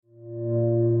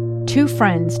Two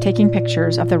friends taking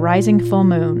pictures of the rising full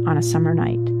moon on a summer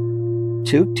night.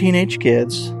 Two teenage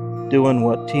kids doing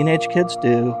what teenage kids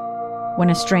do. When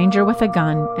a stranger with a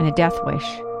gun and a death wish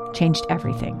changed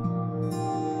everything.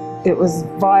 It was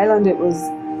violent, it was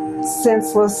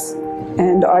senseless,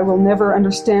 and I will never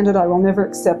understand it, I will never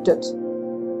accept it.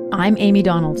 I'm Amy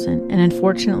Donaldson, and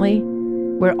unfortunately,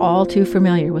 we're all too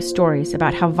familiar with stories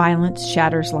about how violence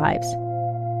shatters lives.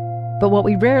 But what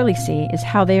we rarely see is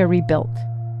how they are rebuilt.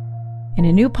 In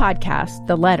a new podcast,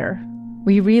 The Letter,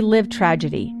 we relive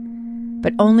tragedy,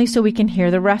 but only so we can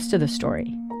hear the rest of the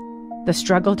story. The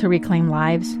struggle to reclaim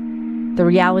lives, the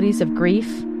realities of grief,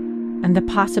 and the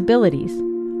possibilities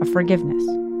of forgiveness.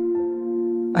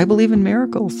 I believe in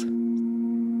miracles.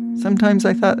 Sometimes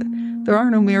I thought, there are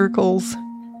no miracles.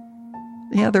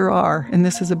 Yeah, there are, and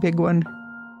this is a big one.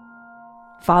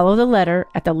 Follow The Letter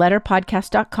at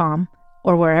theletterpodcast.com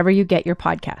or wherever you get your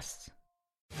podcasts.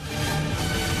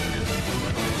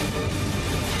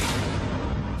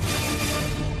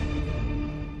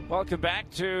 Welcome back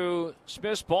to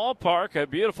Smith's Ballpark. A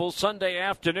beautiful Sunday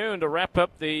afternoon to wrap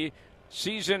up the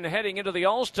season heading into the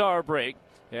All-Star break.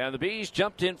 And the Bees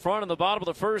jumped in front in the bottom of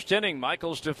the first inning.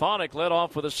 Michael Stefanik led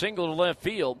off with a single to left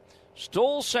field.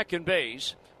 Stole second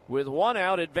base with one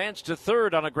out, advanced to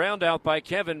third on a ground out by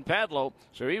Kevin Padlow.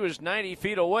 So he was 90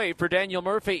 feet away for Daniel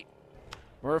Murphy.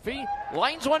 Murphy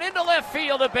lines one into left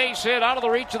field, a base hit out of the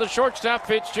reach of the shortstop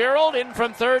Fitzgerald. In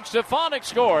from third, Stefanik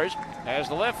scores. As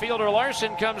the left fielder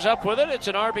Larson comes up with it, it's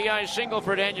an RBI single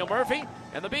for Daniel Murphy,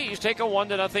 and the Bees take a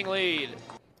 1-0 lead.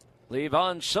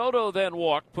 Levon Soto then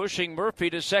walked, pushing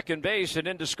Murphy to second base and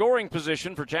into scoring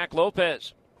position for Jack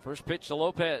Lopez. First pitch to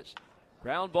Lopez.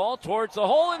 Ground ball towards the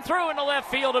hole and through into left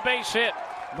field, a base hit.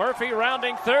 Murphy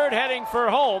rounding third, heading for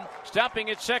home. Stopping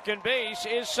at second base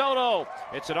is Soto.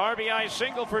 It's an RBI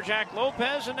single for Jack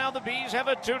Lopez, and now the Bees have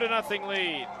a 2-0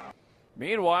 lead.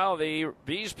 Meanwhile, the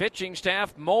Bees pitching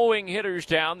staff mowing hitters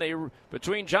down.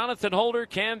 Between Jonathan Holder,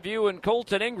 Cam View, and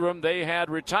Colton Ingram, they had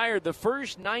retired the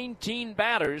first 19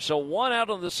 batters, so one out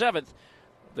in the seventh.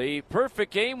 The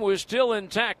perfect game was still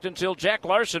intact until Jack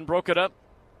Larson broke it up.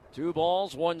 2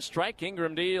 balls, 1 strike.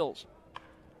 Ingram deals.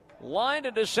 Lined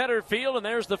into center field, and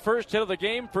there's the first hit of the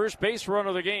game, first base run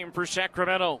of the game for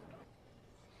Sacramento.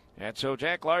 And so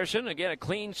Jack Larson, again, a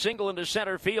clean single into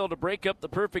center field to break up the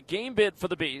perfect game bid for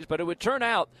the Bees, but it would turn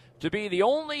out to be the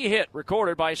only hit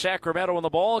recorded by Sacramento in the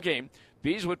ball game.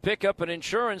 Bees would pick up an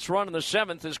insurance run in the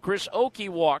seventh as Chris Oakey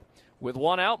walked. With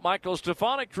one out, Michael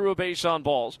Stefanik drew a base on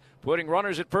balls, putting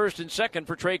runners at first and second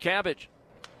for Trey Cabbage.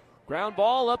 Ground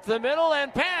ball up the middle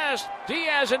and past.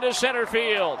 Diaz into center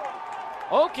field.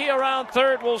 Oakey around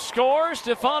third will score.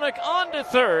 Stefanik on to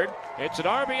third. It's an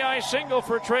RBI single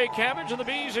for Trey Cabbage, and the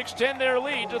Bees extend their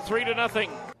lead to 3-0.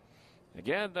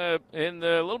 Again, in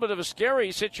a little bit of a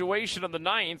scary situation in the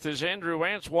ninth as Andrew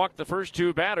Wantz walked the first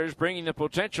 2 batters, bringing the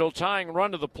potential tying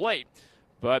run to the plate.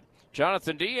 But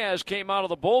Jonathan Diaz came out of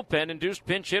the bullpen, induced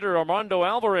pinch hitter Armando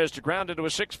Alvarez to ground into a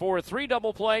 6-4-3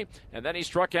 double play, and then he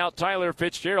struck out Tyler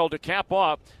Fitzgerald to cap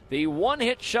off the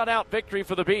one-hit shutout victory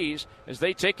for the Bees as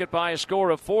they take it by a score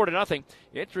of 4-0.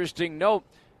 Interesting note,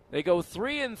 they go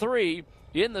 3-3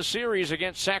 in the series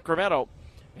against Sacramento,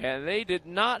 and they did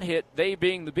not hit, they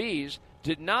being the Bees,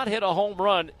 did not hit a home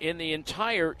run in the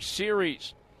entire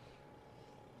series.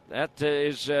 That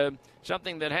is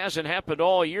something that hasn't happened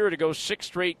all year, to go 6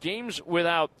 straight games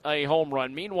without a home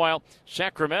run. Meanwhile,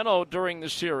 Sacramento during the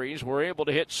series were able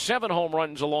to hit 7 home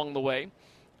runs along the way.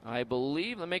 I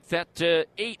believe they make that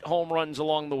 8 home runs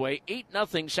along the way.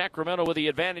 8-0 Sacramento with the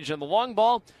advantage in the long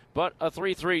ball, but a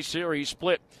 3-3 series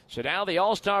split. So now the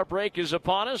All-Star break is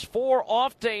upon us. 4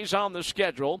 off days on the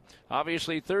schedule.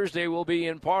 Obviously, Thursday will be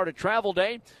in part a travel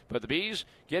day, but the Bees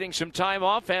getting some time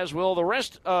off, as will the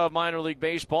rest of minor league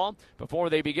baseball, before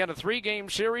they begin a 3-game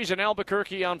series in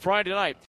Albuquerque on Friday night.